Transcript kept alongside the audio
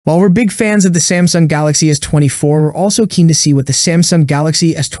While we're big fans of the Samsung Galaxy S24, we're also keen to see what the Samsung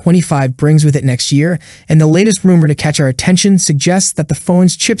Galaxy S25 brings with it next year, and the latest rumor to catch our attention suggests that the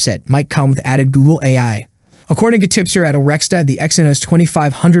phone's chipset might come with added Google AI. According to tipster at Orexta, the Exynos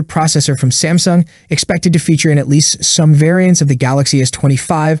 2500 processor from Samsung, expected to feature in at least some variants of the Galaxy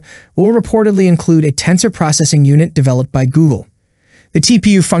S25, will reportedly include a tensor processing unit developed by Google. The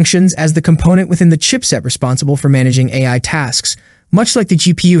TPU functions as the component within the chipset responsible for managing AI tasks, much like the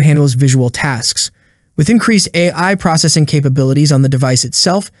GPU handles visual tasks. With increased AI processing capabilities on the device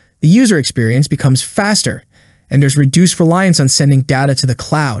itself, the user experience becomes faster, and there's reduced reliance on sending data to the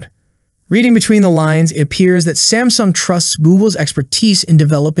cloud. Reading between the lines, it appears that Samsung trusts Google's expertise in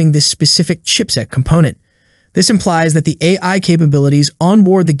developing this specific chipset component. This implies that the AI capabilities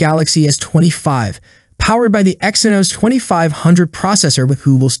onboard the Galaxy S25, powered by the Exynos 2500 processor with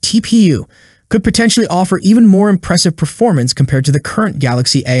Google's TPU, could potentially offer even more impressive performance compared to the current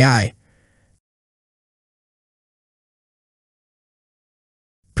Galaxy AI.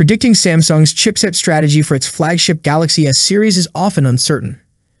 Predicting Samsung's chipset strategy for its flagship Galaxy S series is often uncertain.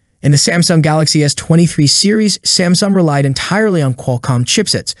 In the Samsung Galaxy S23 series, Samsung relied entirely on Qualcomm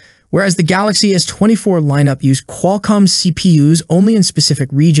chipsets, whereas the Galaxy S24 lineup used Qualcomm CPUs only in specific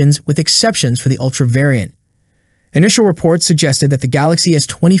regions, with exceptions for the Ultra variant. Initial reports suggested that the Galaxy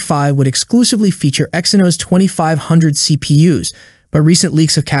S25 would exclusively feature Exynos 2500 CPUs, but recent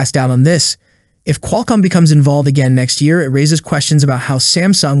leaks have cast doubt on this. If Qualcomm becomes involved again next year, it raises questions about how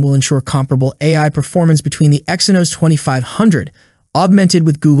Samsung will ensure comparable AI performance between the Exynos 2500, augmented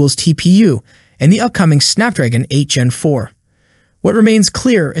with Google's TPU, and the upcoming Snapdragon 8 Gen 4. What remains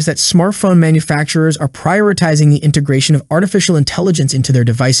clear is that smartphone manufacturers are prioritizing the integration of artificial intelligence into their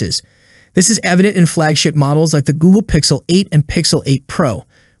devices. This is evident in flagship models like the Google Pixel 8 and Pixel 8 Pro,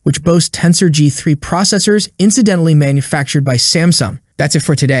 which boast Tensor G3 processors incidentally manufactured by Samsung. That's it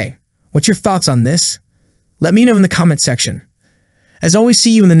for today. What's your thoughts on this? Let me know in the comment section. As always,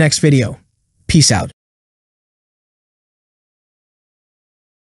 see you in the next video. Peace out.